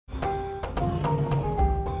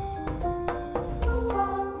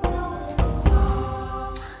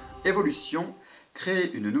Évolution,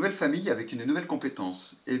 créer une nouvelle famille avec une nouvelle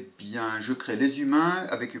compétence. Eh bien, je crée les humains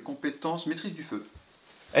avec compétence maîtrise du feu.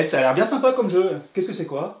 Eh, ça a l'air bien sympa comme jeu. Qu'est-ce que c'est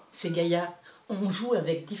quoi? C'est Gaïa. On joue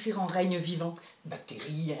avec différents règnes vivants.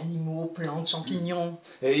 Bactéries, animaux, plantes, champignons.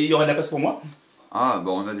 Et il y aurait de la place pour moi? Ah,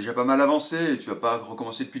 bon, on a déjà pas mal avancé. Tu vas pas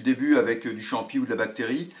recommencer depuis le début avec du champi ou de la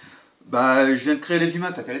bactérie. Bah, je viens de créer les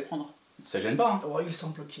humains, t'as qu'à les prendre. Ça gêne pas, hein? Oh, il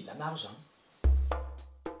semble qu'il y ait de la marge. Hein.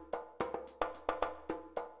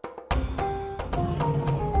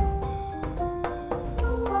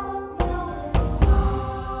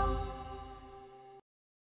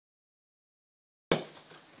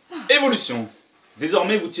 Évolution.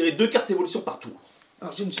 Désormais, vous tirez 2 cartes évolution par tour.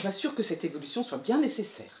 Alors, je ne suis pas sûre que cette évolution soit bien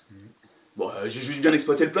nécessaire. Bon, j'ai juste bien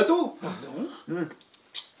exploité le plateau. Pardon?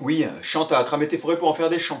 Oui, chante à cramer tes forêts pour en faire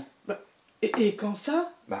des champs. Et quand ça?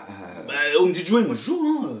 Bah, on me dit de jouer, moi je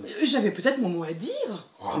joue, hein. J'avais peut-être mon mot à dire.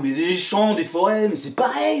 Oh, mais des champs, des forêts, mais c'est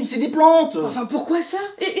pareil, c'est des plantes. Enfin, pourquoi ça?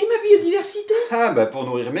 Et ma biodiversité? Ah, bah pour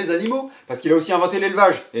nourrir mes animaux, parce qu'il a aussi inventé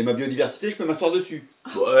l'élevage. Et ma biodiversité, je peux m'asseoir dessus.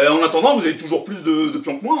 Ouais, en attendant, vous avez toujours plus de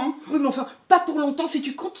pions que moi, hein. Oui, mais enfin, pas pour longtemps si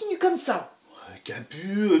tu continues comme ça. Ouais,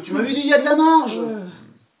 Capu, tu m'avais dit il y a de la marge.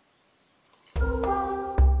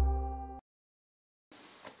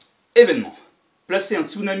 Événement. Placez un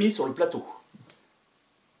tsunami sur le plateau.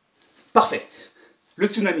 Parfait. Le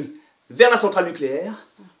tsunami vers la centrale nucléaire.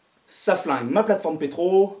 Ça flingue ma plateforme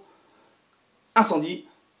pétro. Incendie.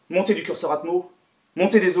 Montée du curseur Atmo.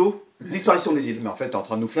 Montée des eaux. Disparition des îles. Mais en fait, t'es en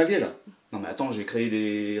train de nous flinguer, là. Non mais attends, j'ai créé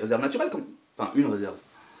des réserves naturelles comme... Enfin, une réserve.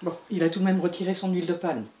 Bon, il a tout de même retiré son huile de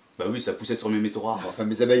palme. Bah oui, ça poussait sur mes métaux rares. Enfin,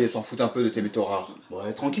 mes abeilles, elles s'en foutent un peu de tes métaux rares.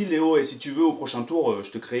 Ouais, tranquille Léo, et si tu veux, au prochain tour,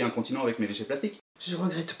 je te crée un continent avec mes déchets plastiques. Je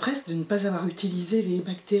regrette presque de ne pas avoir utilisé les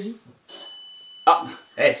bactéries. Ah,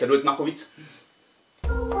 ça doit être Markovitz.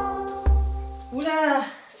 Oula,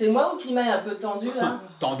 c'est moi ou le climat est un peu tendu là?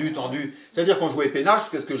 Tendu. C'est-à-dire qu'on jouait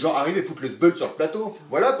peinage parce que Jean arrive et fout le sbeul sur le plateau.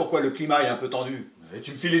 Voilà pourquoi le climat est un peu tendu. Et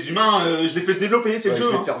tu me files les humains, je les fais se développer, c'est le Je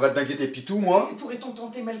jeu. vais te faire valdinguer tes pitous, moi. Pourrait-on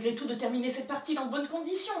tenter malgré tout de terminer cette partie dans de bonnes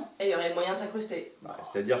conditions? Et il y aurait moyen de s'incruster.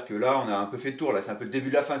 C'est-à-dire que là, on a un peu fait le tour, là, c'est un peu le début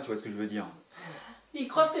de la fin, si tu vois ce que je veux dire. Ils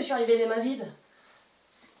croient que je suis arrivée les mains vides.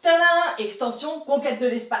 Tadam! Extension, conquête de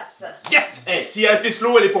l'espace. Yes. S'il y a un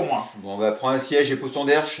Tesla, elle est pour moi. Bon, bah, prends un siège et pose ton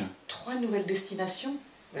derche. 3 nouvelles destinations.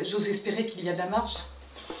 J'ose espérer qu'il y a de la marge.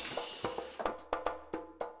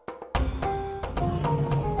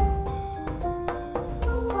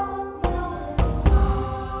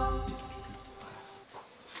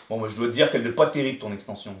 Bon, moi je dois te dire qu'elle n'est pas terrible ton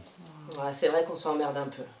extension. Ouais, c'est vrai qu'on s'emmerde un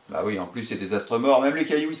peu. Bah oui, en plus, c'est des astres morts, même les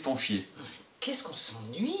cailloux, ils se font chier. Qu'est-ce qu'on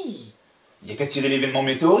s'ennuie? Il y a qu'à tirer l'événement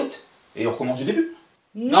météorite, et on recommence du début.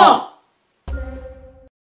 Non!